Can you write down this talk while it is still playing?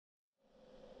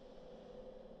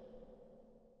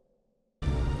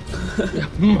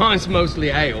Mine's mostly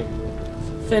ale.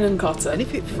 Finn and Cotter. And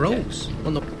if it froze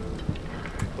on the...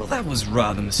 Well, that was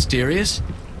rather mysterious.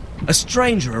 A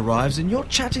stranger arrives and you're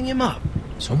chatting him up.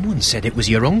 Someone said it was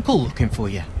your uncle looking for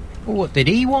you. Well, what did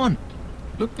he want?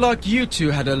 Looked like you two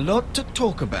had a lot to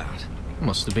talk about.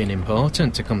 Must have been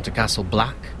important to come to Castle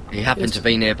Black. He happened to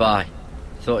be nearby.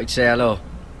 Thought he'd say hello.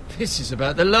 This is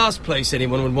about the last place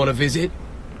anyone would want to visit.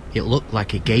 It looked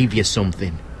like he gave you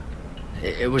something.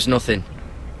 It was nothing.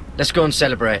 Let's go and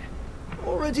celebrate.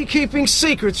 Already keeping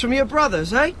secrets from your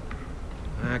brothers, eh?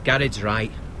 Garrett's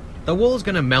right. The wall's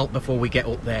gonna melt before we get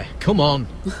up there. Come on.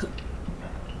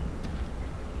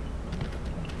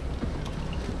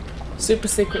 Super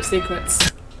secret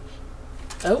secrets.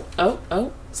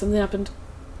 Oh, something happened.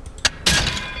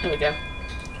 There we go.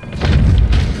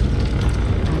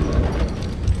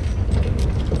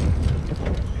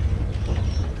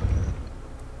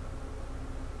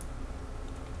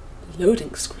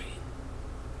 Loading screen.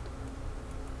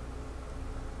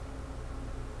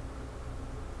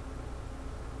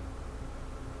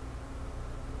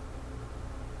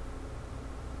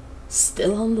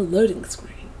 Still on the loading screen.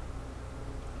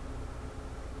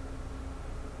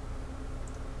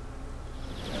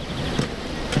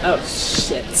 Oh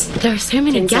shit. There are so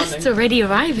many King's guests Landing. already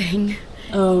arriving.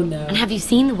 Oh no. And have you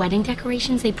seen the wedding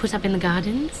decorations they put up in the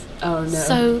gardens? Oh no.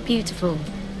 So beautiful.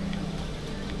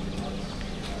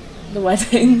 The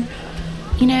wedding.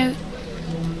 You know,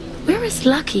 we're as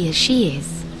lucky as she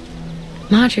is.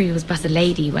 Marjorie was but a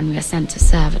lady when we were sent to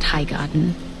serve at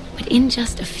Highgarden. But in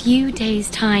just a few days'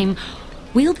 time,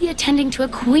 we'll be attending to a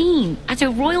queen at a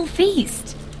royal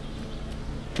feast.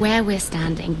 Where we're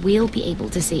standing, we'll be able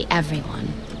to see everyone.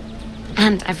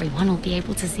 And everyone will be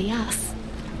able to see us.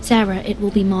 Sarah, it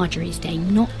will be Marjorie's day,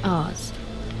 not ours.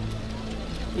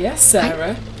 Yes,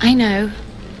 Sarah. I know.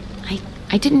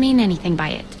 I didn't mean anything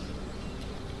by it.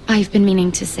 I've been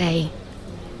meaning to say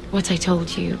what I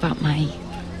told you about my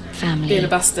family. Being a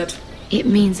bastard. It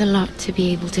means a lot to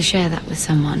be able to share that with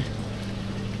someone.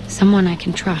 Someone I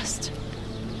can trust.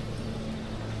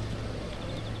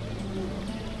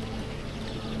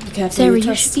 Be careful Sarah, who you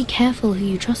trust. should be careful who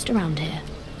you trust around here.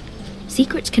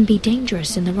 Secrets can be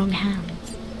dangerous in the wrong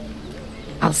hands.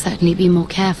 I'll certainly be more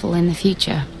careful in the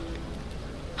future.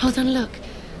 Hold on, look.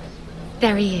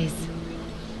 There he is.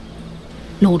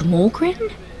 Lord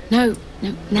Morgrin? No,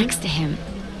 next to him.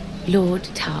 Lord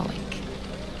Tarwick.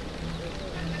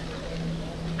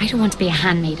 I don't want to be a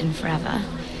handmaiden forever.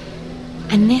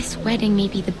 And this wedding may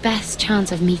be the best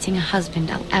chance of meeting a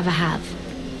husband I'll ever have.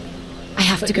 I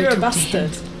have But to go you're a talk to him.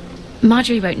 bastard.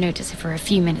 Marjorie won't notice it for a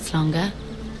few minutes longer.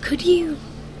 Could you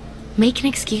make an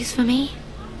excuse for me?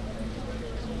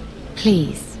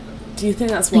 Please. Do you think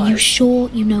that's wise? Are you sure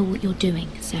you know what you're doing,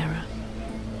 Sarah?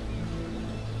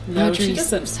 No, she Marjorie's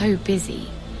doesn't. so busy.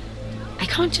 I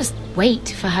can't just wait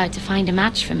for her to find a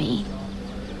match for me.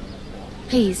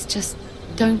 Please, just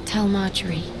don't tell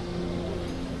Marjorie.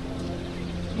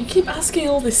 You keep asking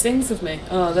all these things of me.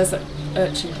 Oh, there's that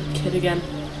urchin kid again.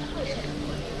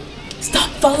 Stop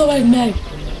following me!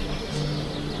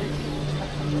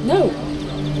 No!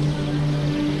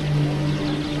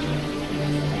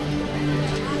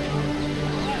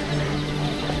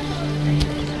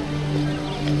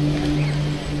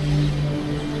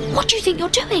 What do you think you're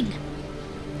doing?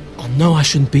 I know I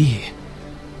shouldn't be here,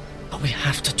 but we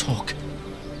have to talk.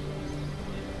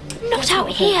 Not out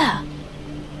here!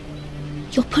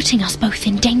 You're putting us both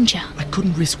in danger. I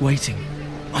couldn't risk waiting.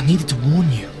 I needed to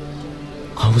warn you.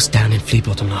 I was down in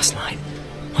Fleabottom last night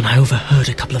when I overheard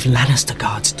a couple of Lannister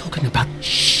guards talking about...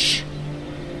 Shh!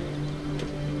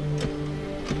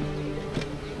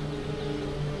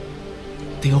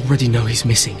 They already know he's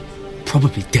missing,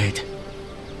 probably dead.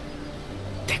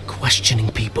 They're questioning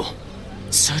people,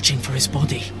 searching for his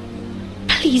body.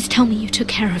 Please tell me you took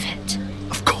care of it.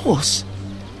 Of course!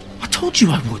 I told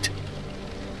you I would.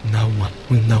 No one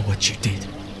will know what you did.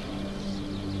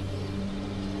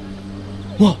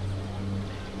 What?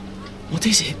 What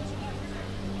is it?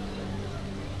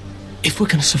 If we're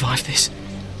gonna survive this...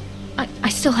 I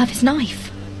still have his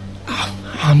knife.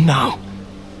 Oh no.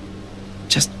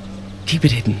 Just keep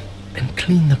it hidden and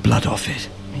clean the blood off it.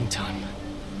 Meantime,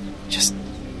 just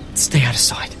stay out of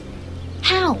sight.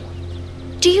 How?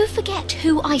 Do you forget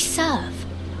who I serve?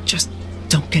 Just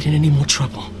don't get in any more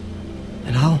trouble.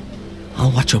 And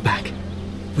I'll watch your back.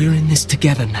 We're in this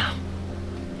together now.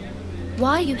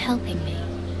 Why are you helping me?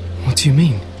 What do you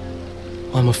mean?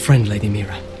 I'm a friend, Lady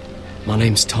Mira. My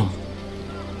name's Tom.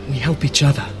 We help each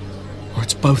other, or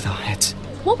it's both our heads.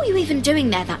 What were you even doing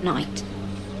there that night?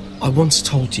 I once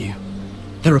told you,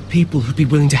 there are people who'd be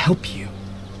willing to help you.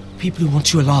 People who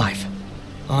want you alive.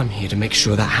 I'm here to make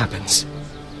sure that happens.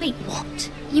 Wait,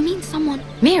 what? You mean someone...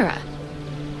 Mira,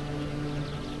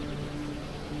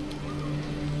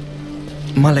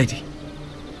 My lady.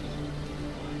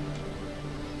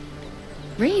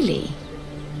 really?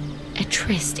 A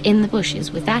tryst in the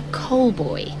bushes with that coal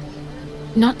boy?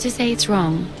 Not to say it's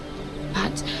wrong,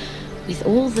 but with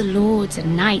all the lords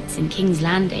and knights in King's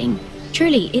Landing...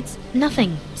 Truly, it's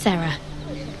nothing, Sarah.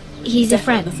 He's a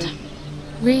friend. Nothing.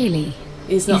 Really?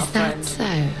 He's not Is a that friend.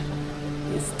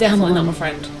 so? He's definitely Come not on. a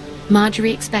friend.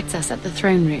 Marjorie expects us at the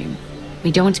throne room.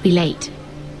 We don't want to be late.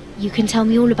 You can tell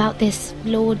me all about this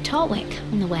Lord Tarwick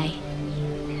on the way.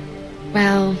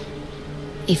 Well,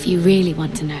 if you really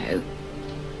want to know.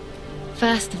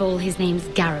 First of all, his name's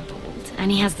Garibaldi,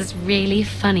 and he has this really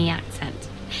funny accent.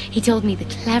 He told me the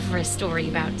cleverest story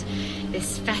about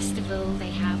this festival they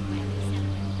have where they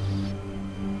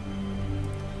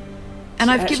And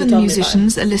I've actually given the told me about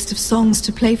musicians a list of songs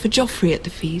to play for Joffrey at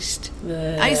the feast.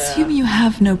 I assume you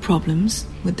have no problems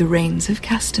with the Rains of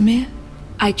Castamere?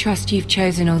 I trust you've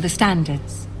chosen all the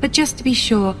standards. But just to be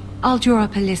sure, I'll draw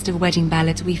up a list of wedding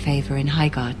ballads we favour in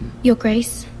Highgarden. Your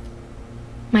Grace,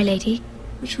 my lady.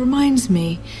 Which reminds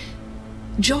me,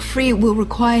 Joffrey will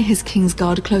require his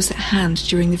Kingsguard close at hand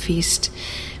during the feast.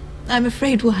 I'm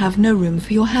afraid we'll have no room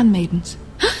for your handmaidens.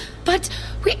 But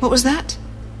we... What was that?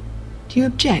 Do you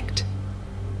object?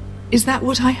 Is that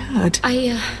what I heard?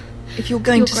 If you're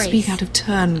going Your to Grace. speak out of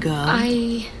turn, girl,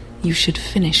 I... you should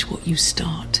finish what you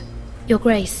start. Your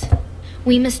Grace,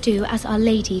 we must do as Our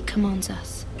Lady commands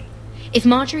us. If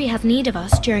Marjorie has need of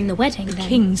us during the wedding, The then...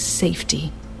 king's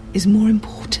safety is more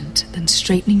important than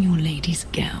straightening your lady's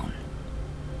gown.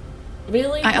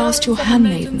 Really? I asked your For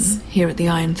handmaiden handmaidens? here at the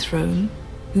Iron Throne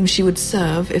whom she would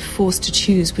serve if forced to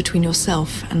choose between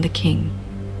yourself and the king.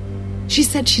 She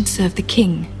said she'd serve the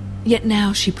king, yet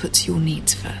now she puts your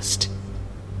needs first.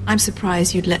 I'm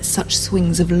surprised you'd let such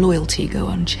swings of loyalty go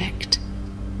unchecked.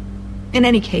 In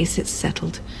any case, it's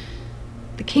settled.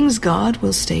 The King's Guard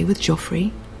will stay with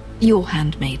Joffrey. Your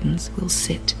handmaidens will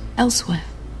sit elsewhere.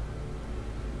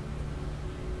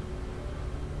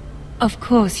 Of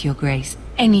course, Your Grace.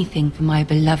 Anything for my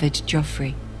beloved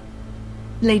Joffrey.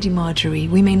 Lady Marjorie,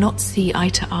 we may not see eye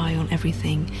to eye on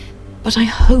everything, but I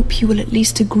hope you will at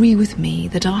least agree with me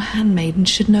that our handmaidens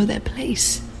should know their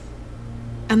place.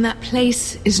 And that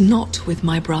place is not with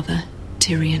my brother,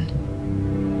 Tyrion.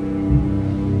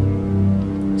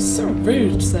 So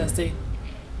rude, Cersei.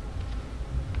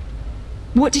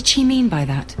 What did she mean by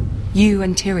that? You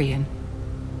and Tyrion?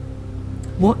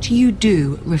 What you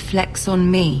do reflects on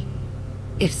me.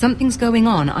 If something's going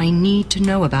on, I need to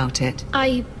know about it.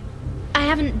 I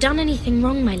haven't done anything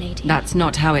wrong, my lady. That's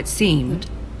not how it seemed.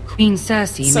 Queen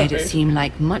Cersei So made it rude. seem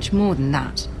like much more than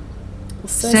that. Well,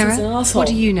 Cersei's Sarah, an asshole. what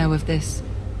do you know of this?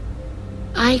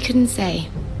 I couldn't say,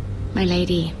 my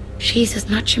lady. She's as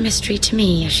much a mystery to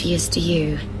me as she is to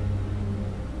you.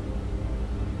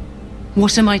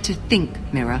 What am I to think,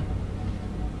 Mira?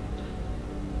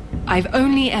 I've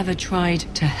only ever tried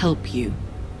to help you.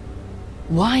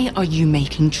 Why are you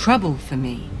making trouble for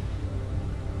me?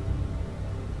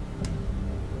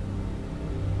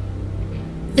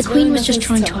 The Queen was just nothing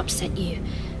trying to to tell. upset you.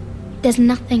 There's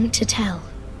nothing to tell.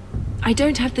 I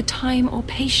don't have the time or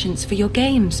patience for your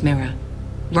games, Mira.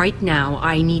 Right now,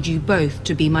 I need you both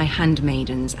to be my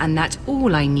handmaidens, and that's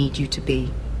all I need you to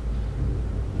be.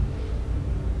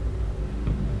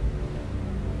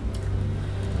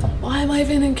 Why am I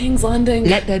even in King's Landing?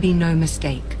 Let there be no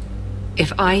mistake.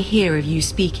 If I hear of you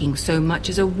speaking so much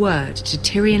as a word to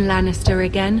Tyrion Lannister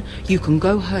again, you can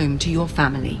go home to your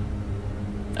family.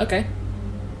 Okay.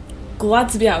 Glad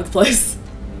to be out of the place.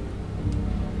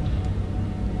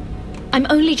 I'm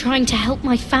only trying to help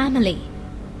my family.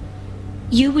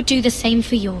 You would do the same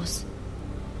for yours.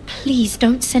 Please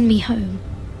don't send me home.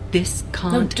 This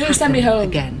can't No, do happen send me home.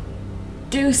 again.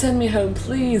 Do send me home,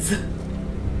 please.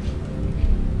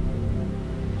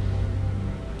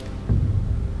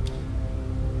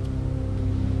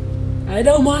 I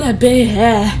don't want to be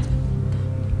here.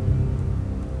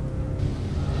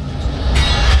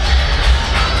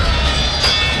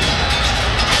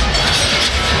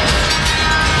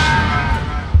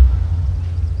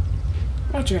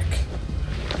 Roderick.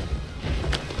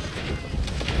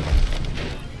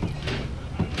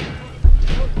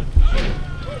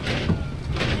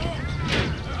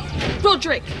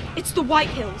 Roderick, it's the White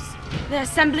Hills. They're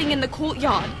assembling in the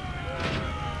courtyard.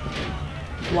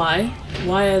 Why?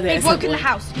 Why are they They've woken the assembling?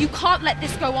 house. You can't let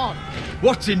this go on.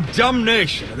 What in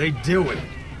damnation are they doing?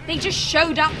 They just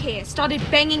showed up here, started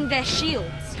banging their shields.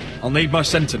 I'll need my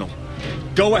sentinel.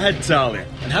 Go ahead, Talia,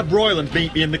 and have Royland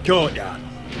meet me in the courtyard.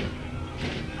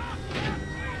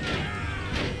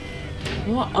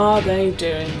 What are they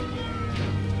doing?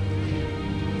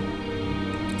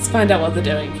 Let's find out what they're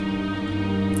doing.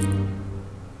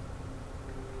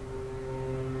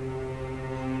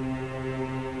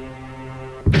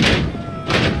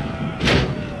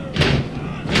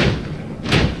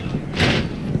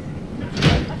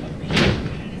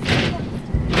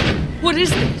 What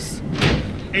is this?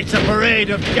 It's a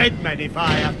parade of dead men if I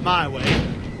have my way.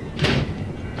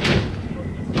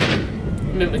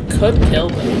 I mean, we could kill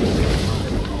them.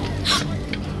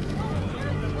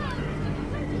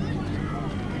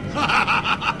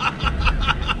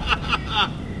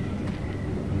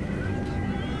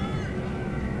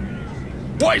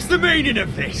 What is the meaning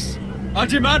of this? I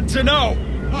demand to know!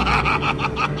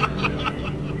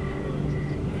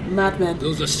 Madmen.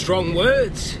 Those are strong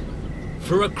words.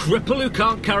 For a cripple who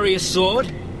can't carry a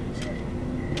sword?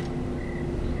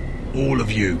 All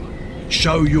of you,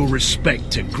 show your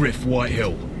respect to Griff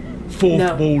Whitehill,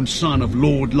 fourth-born son of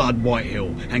Lord Ludd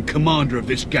Whitehill and commander of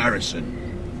this garrison.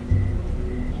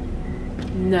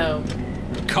 No.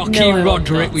 Cocky No,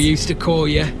 Roderick, we used to call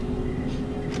you.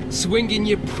 Swinging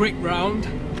your prick round,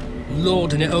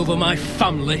 lording it over my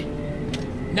family.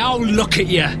 Now look at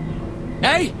you,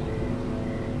 eh?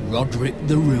 Roderick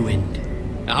the Ruined.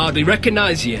 I hardly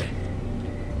recognise you.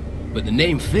 But the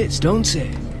name fits, don't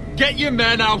it? Get your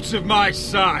men out of my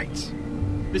sight!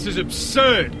 This is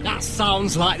absurd! That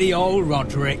sounds like the old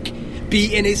Roderick,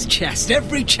 beating his chest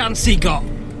every chance he got.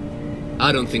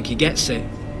 I don't think he gets it.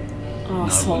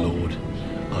 Arsehole. No, Lord.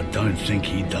 I don't think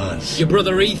he does. Your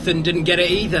brother Ethan didn't get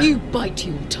it either. You bite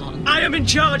your tongue. I am in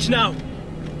charge now!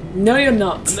 No, you're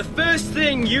not. And the first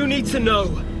thing you need to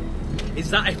know is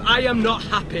that if I am not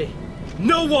happy,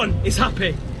 no one is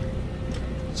happy.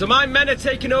 So my men are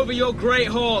taking over your Great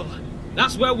Hall.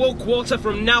 That's where we'll quarter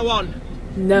from now on.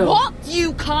 No. What?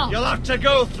 You can't. You'll have to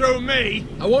go through me.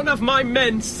 I won't have my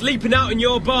men sleeping out in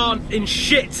your barn in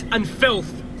shit and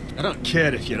filth. I don't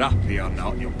care if you're happy or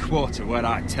not, you'll quarter where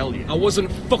I tell you. I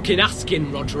wasn't fucking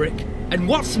asking, Roderick. And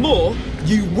what's more,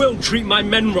 you will treat my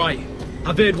men right.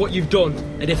 I've heard what you've done,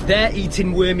 and if they're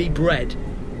eating wormy bread,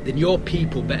 then your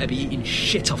people better be eating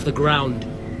shit off the ground.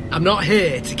 I'm not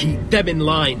here to keep them in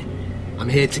line. I'm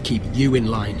here to keep you in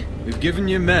line. We've given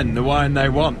your men the wine they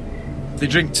want. If they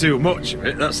drink too much of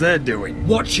it, that's their doing.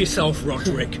 Watch yourself,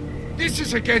 Roderick. This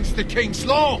is against the King's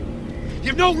law.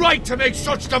 You've no right to make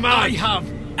such demands. I have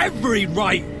every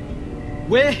right.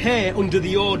 We're here under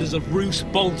the orders of Roose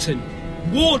Bolton,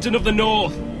 Warden of the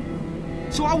North.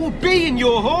 So I will be in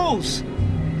your halls.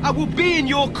 I will be in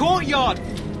your courtyard.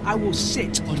 I will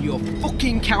sit on your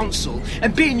fucking council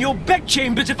and be in your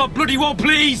bedchambers if I bloody well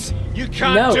please. You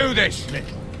can't do this,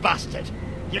 little bastard.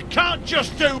 You can't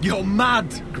just do... You're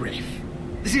mad, Griff.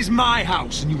 This is my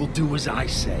house and you will do as I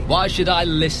say. Why should I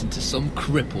listen to some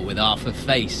cripple with half a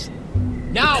face?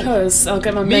 Now, Because I'll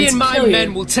get my men me to and my kill you.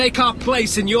 men will take our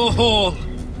place in your hall.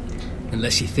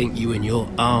 Unless you think you and your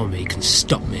army can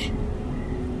stop me.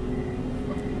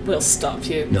 We'll stop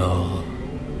you. No.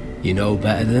 You know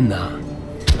better than that.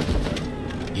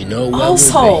 You know where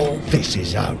Asshole. we'll be. This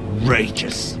is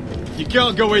outrageous. You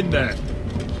can't go in there.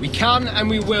 We can and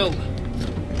we will.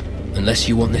 Unless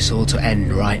you want this all to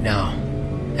end right now.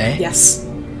 Eh? Yes.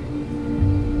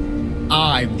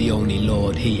 I'm the only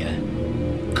lord here.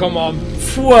 Come on.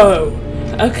 Whoa.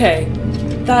 Okay.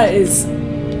 That is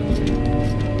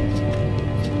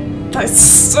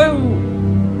so...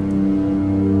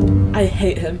 I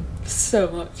hate him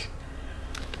so much.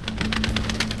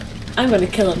 I'm gonna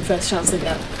kill him first chance I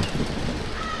get.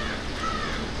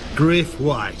 Griff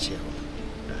Whitehill.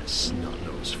 That's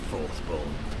snot-nosed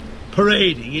fourth-born.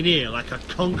 Parading in here like a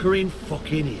conquering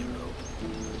fucking hero.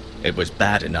 It was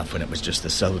bad enough when it was just the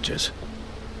soldiers.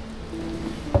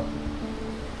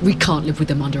 We can't live with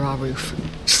them under our roof,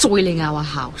 soiling our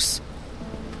house.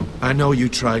 I know you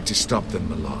tried to stop them,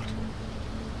 my lord.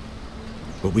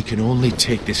 But we can only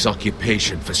take this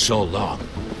occupation for so long.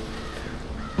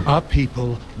 Our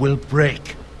people will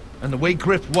break. And the way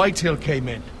Griff Whitehill came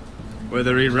in.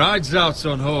 Whether he rides out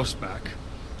on horseback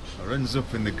or ends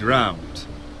up in the ground,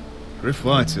 Griff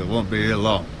Whitehill won't be here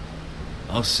long.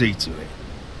 I'll see to it.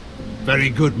 Very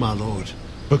good, my lord.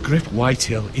 But Griff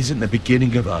Whitehill isn't the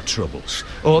beginning of our troubles,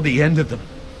 or the end of them.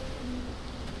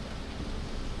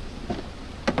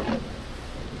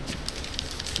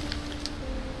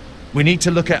 We need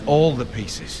to look at all the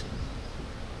pieces.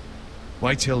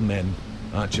 Whitehill men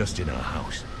aren't just in our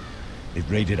house.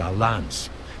 They've raided our lands,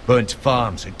 burnt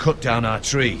farms and cut down our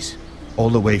trees. All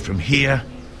the way from here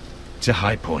to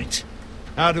High Point.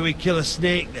 How do we kill a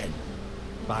snake then?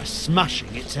 By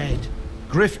smashing its head.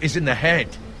 Griff isn't the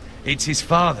head. It's his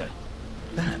father.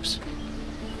 Perhaps.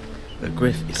 But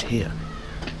Griff is here.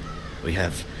 We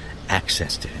have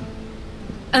access to him.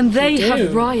 And they We do.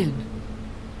 have Ryan.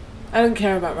 I don't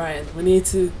care about Ryan. We need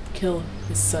to kill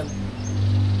his son.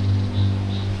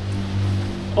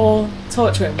 Or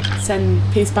torture him. Send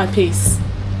piece by piece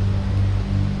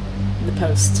in the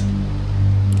post.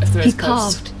 If there He is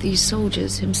post. carved these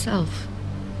soldiers himself.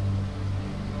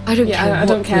 I don't Yeah, care I what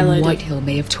don't care, Grim lady. Whitehill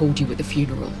may have told you at the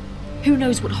funeral. Who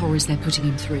knows what horrors they're putting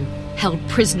him through? Held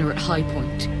prisoner at High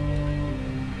Point.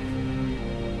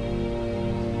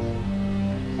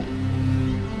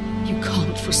 You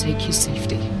can't forsake his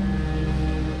safety.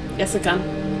 Yes, I can.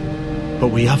 But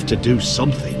we have to do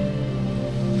something.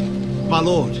 My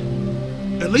lord,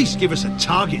 at least give us a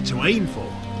target to aim for.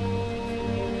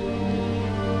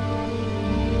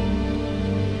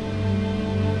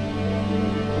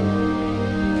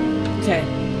 Okay,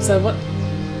 so what?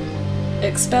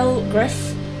 Expel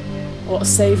Griff or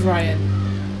save Ryan?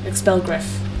 Expel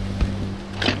Griff.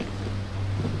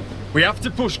 We have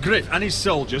to push Griff and his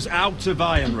soldiers out of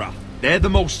Ironrath. They're the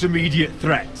most immediate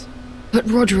threat. But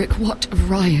Roderick, what of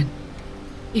Ryan?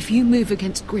 If you move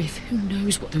against Griff, who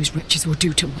knows what those wretches will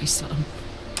do to my son?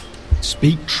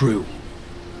 Speak true.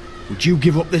 Would you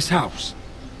give up this house?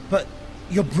 But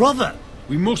your brother...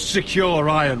 We must secure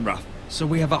Ironrath, so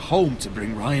we have a home to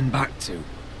bring Ryan back to.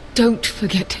 Don't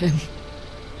forget him.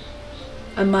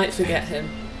 I might forget him.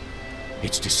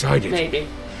 It's decided. Maybe.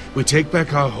 We take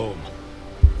back our home.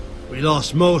 We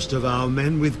lost most of our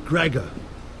men with Gregor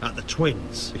at the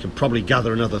Twins. We can probably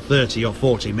gather another 30 or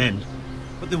 40 men.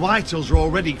 But the Whitehills are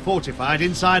already fortified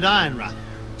inside Ironrath.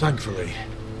 Thankfully,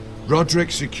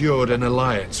 Roderick secured an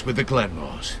alliance with the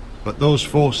Glenmores. But those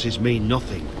forces mean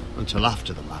nothing until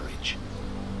after the marriage.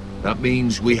 That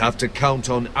means we have to count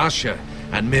on Asher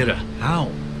and Mira.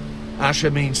 How? Asher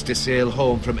means to sail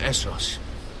home from Essos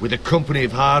with a company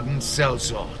of hardened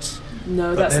sellswords.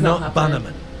 No, But that's they're not not happening.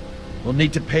 bannermen. We'll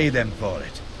need to pay them for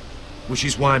it. Which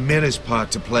is why Mira's part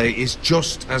to play is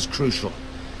just as crucial.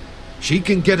 She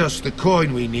can get us the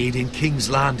coin we need in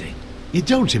King's Landing. You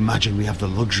don't imagine we have the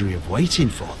luxury of waiting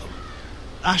for them?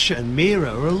 Asher and Mira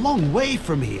are a long way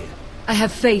from here. I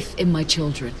have faith in my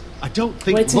children. I don't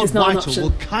think Waiting Lord is not an Whitehall option.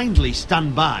 will kindly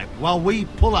stand by while we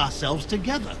pull ourselves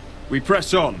together. We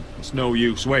press on. It's no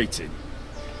use waiting.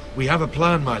 We have a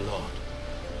plan, my lord.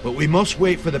 But we must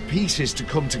wait for the pieces to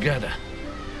come together.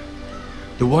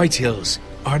 The Whitehills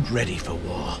aren't ready for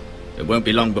war. It won't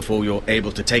be long before you're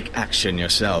able to take action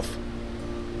yourself.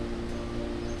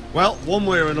 Well, one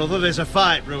way or another there's a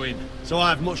fight brewing, so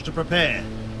I've much to prepare,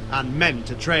 and men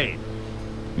to train.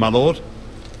 My lord?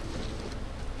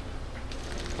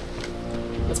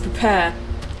 Let's prepare.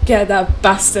 Get that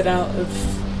bastard out of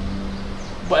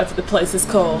whatever the place is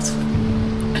called.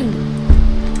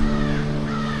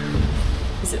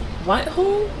 Is it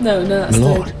Whitehall? No, that's My the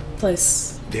lord.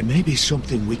 place. There may be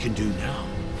something we can do now.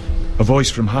 A voice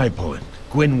from High Point,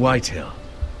 Gwyn Whitehill.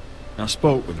 I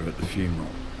spoke with her at the funeral.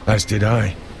 As did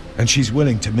I. And she's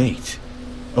willing to meet.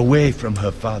 Away from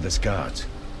her father's guards.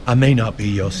 I may not be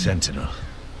your sentinel.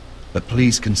 But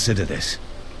please consider this.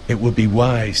 It would be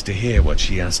wise to hear what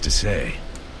she has to say.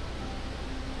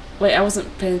 Wait, I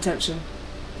wasn't paying attention.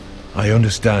 I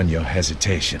understand your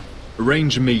hesitation.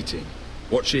 Arrange a meeting.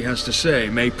 What she has to say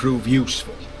may prove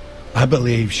useful. I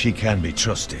believe she can be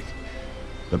trusted.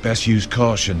 But best use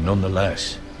caution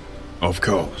nonetheless. Of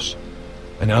course.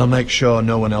 And I'll make sure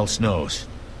no one else knows.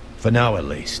 For now at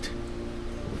least.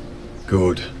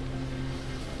 Good.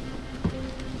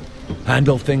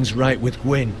 Handle things right with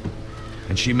Gwyn.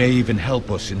 And she may even help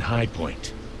us in High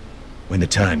Point. When the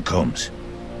time comes.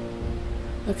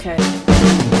 Okay.